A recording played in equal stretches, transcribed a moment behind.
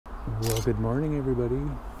Well, good morning, everybody.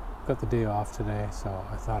 Got the day off today, so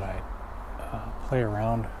I thought I'd play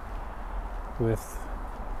around with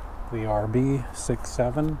the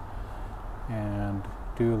RB67 and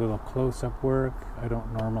do a little close-up work. I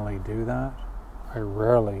don't normally do that. I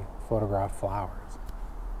rarely photograph flowers.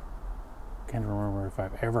 Can't remember if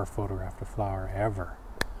I've ever photographed a flower, ever.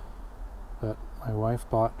 But my wife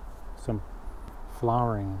bought some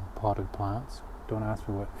flowering potted plants. Don't ask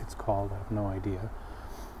me what it's called, I have no idea.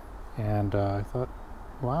 And I thought,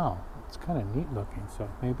 wow, it's kind of neat looking, so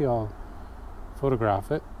maybe I'll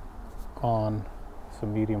photograph it on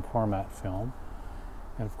some medium format film.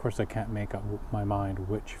 And of course I can't make up my mind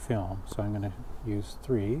which film, so I'm going to use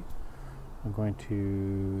 3. I'm going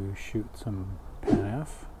to shoot some Pan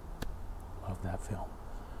F, love that film,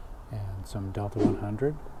 and some Delta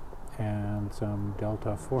 100 and some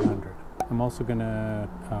Delta 400. I'm also going to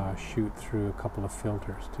shoot through a couple of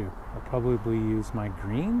filters too. I'll probably use my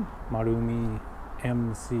green Marumi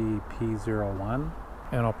MCP01,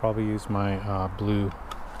 and I'll probably use my blue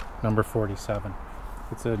number 47.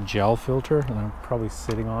 It's a gel filter, and I'm probably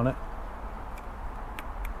sitting on it.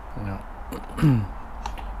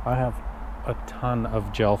 I have a ton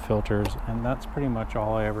of gel filters, and that's pretty much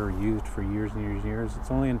all I ever used for years and years and years. It's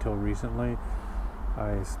only until recently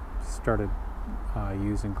I started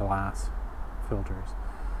using glass filters.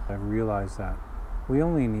 I've realized that we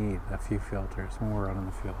only need a few filters when we're out in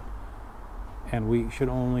the field, and we should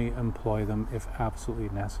only employ them if absolutely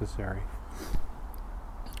necessary.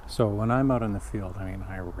 So when I'm out in the field, I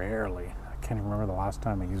can't even remember the last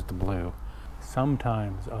time I used a blue.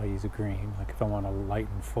 Sometimes I'll use a green, like if I want to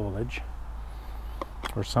lighten foliage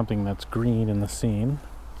or something that's green in the scene.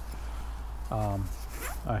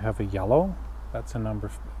 I have a yellow, that's a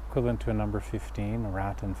number equivalent to a number 15, a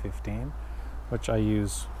Rattan 15, which I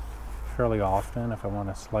use fairly often if I want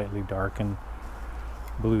to slightly darken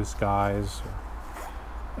blue skies.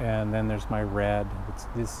 And then there's my red.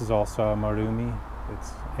 This is also a Marumi.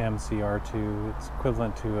 It's MCR2. It's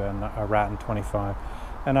equivalent to a Rattan 25.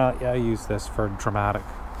 And I use this for dramatic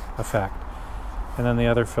effect. And then the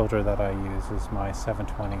other filter that I use is my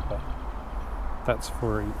 720, but that's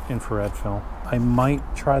for infrared film. I might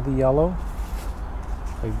try the yellow.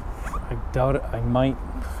 I doubt it. I might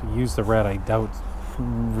use the red. I doubt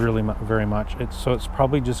really very much. So it's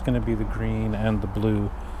probably just going to be the green and the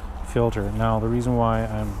blue filter. Now the reason why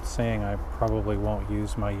I'm saying I probably won't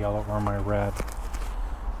use my yellow or my red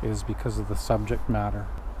is because of the subject matter,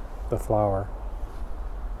 the flower.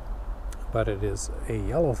 But it is a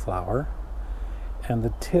yellow flower, and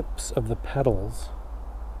the tips of the petals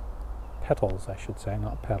I should say,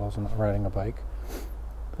 not petals, I'm not riding a bike.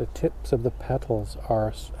 The tips of the petals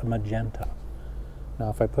are magenta. Now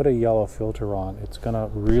if I put a yellow filter on, it's going to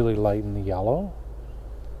really lighten the yellow.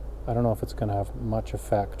 I don't know if it's going to have much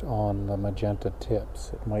effect on the magenta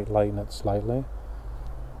tips. It might lighten it slightly.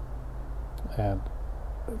 And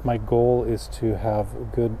my goal is to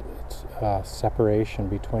have good separation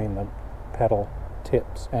between the petal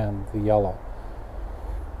tips and the yellow.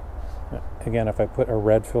 Again, if I put a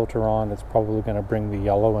red filter on, it's probably going to bring the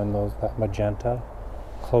yellow and that magenta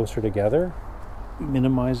closer together,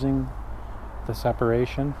 minimizing the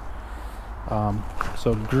separation.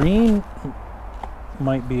 So green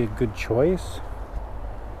might be a good choice,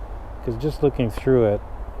 because just looking through it,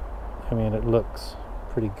 it looks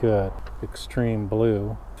pretty good. Extreme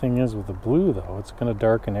blue. Thing is, with the blue though, it's going to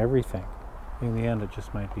darken everything. In the end, it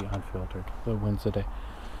just might be unfiltered. So it wins the day.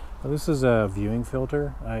 Well, this is a viewing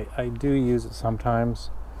filter. I do use it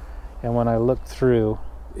sometimes, and when I look through,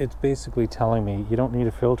 it's basically telling me, you don't need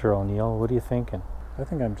a filter, O'Neill. What are you thinking? I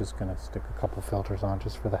think I'm just going to stick a couple filters on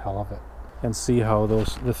just for the hell of it and see how the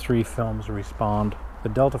 3 films respond. The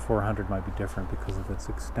Delta 400 might be different because of its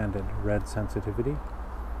extended red sensitivity.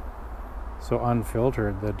 So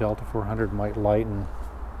unfiltered, the Delta 400 might lighten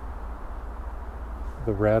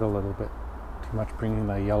the red a little bit too much, bringing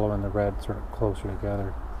the yellow and the red sort of closer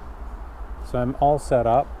together. So I'm all set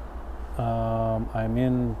up. I'm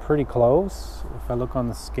in pretty close. If I look on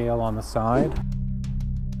the scale on the side,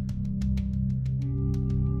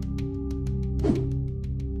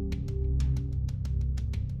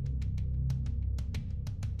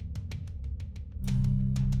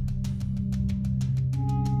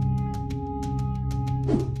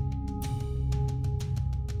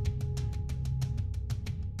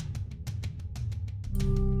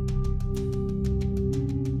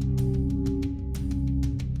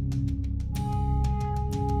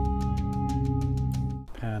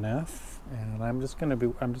 Pan F, and I'm just going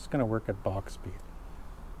to work at box speed,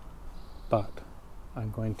 but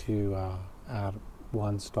I'm going to add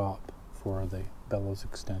 1 stop for the bellows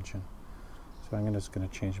extension. So So I'm just going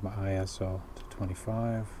to change my ISO to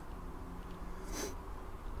 25.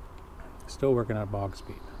 Still working at bog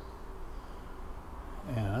speed.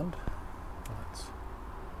 And let's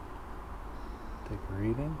take a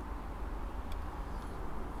reading.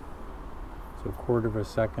 So a quarter of a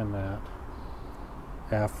second at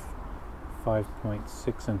f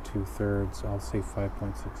 5.6 and 2/3. I'll say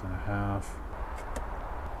 5.6 and a half.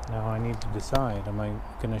 Now I need to decide, am I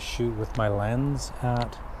going to shoot with my lens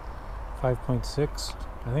at 5.6?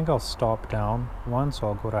 I think I'll stop down one, so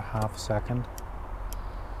I'll go to half second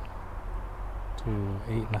to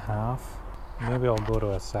 8.5. Maybe I'll go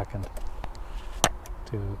to a second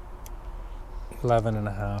to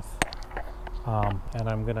 11.5. And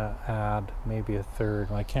I'm gonna add maybe a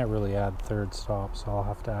third. I can't really add third stop, so I'll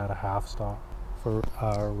have to add a half stop for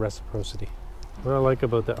reciprocity. What I like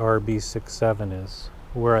about the RB67 is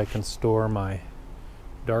where I can store my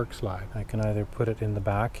dark slide. I can either put it in the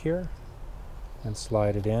back here and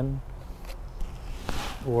slide it in,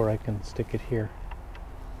 or I can stick it here.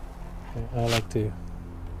 I like to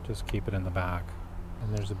just keep it in the back.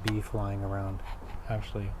 And there's a bee flying around.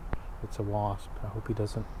 Actually, it's a wasp. I hope he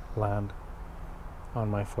doesn't land on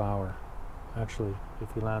my flower. Actually,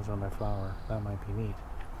 if he lands on my flower, that might be neat.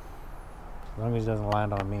 As long as he doesn't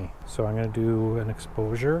land on me. So I'm going to do an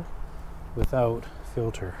exposure without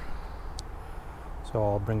filter. So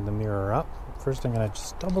I'll bring the mirror up. First I'm going to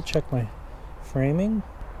just double check my framing.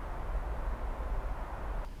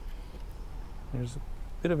 There's a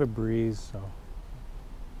bit of a breeze, so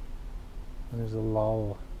when there's a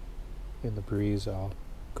lull in the breeze, I'll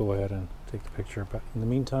go ahead and take the picture. But in the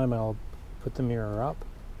meantime, I'll put the mirror up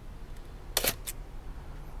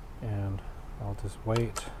and I'll just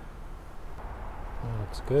wait. That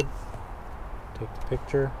looks good. Take the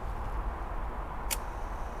picture.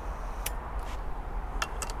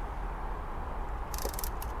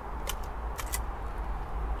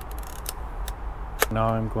 Now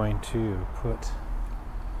I'm going to put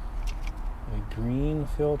a green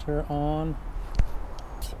filter on.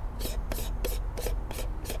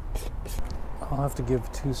 I'll have to give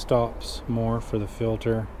 2 stops more for the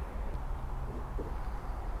filter.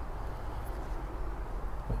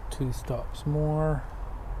 Put 2 stops more.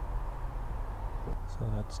 So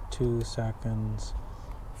that's 2 seconds,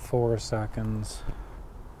 4 seconds.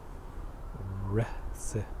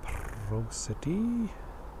 Reciprocity.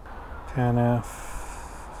 PANF.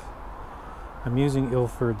 I'm using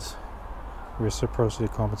Ilford's reciprocity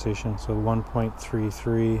compensation, so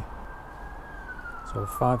 1.33. So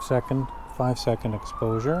 5 second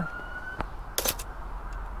exposure.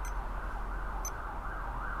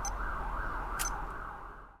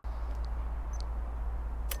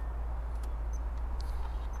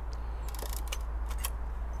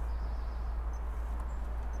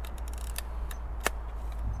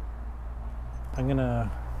 I'm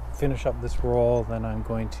gonna finish up this roll, then I'm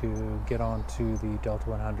going to get on to the Delta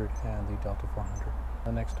 100 and the Delta 400.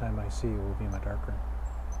 The next time I see you will be my darkroom.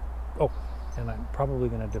 Oh, and I'm probably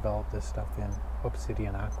going to develop this stuff in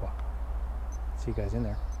Obsidian Aqua. See you guys in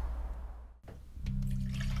there.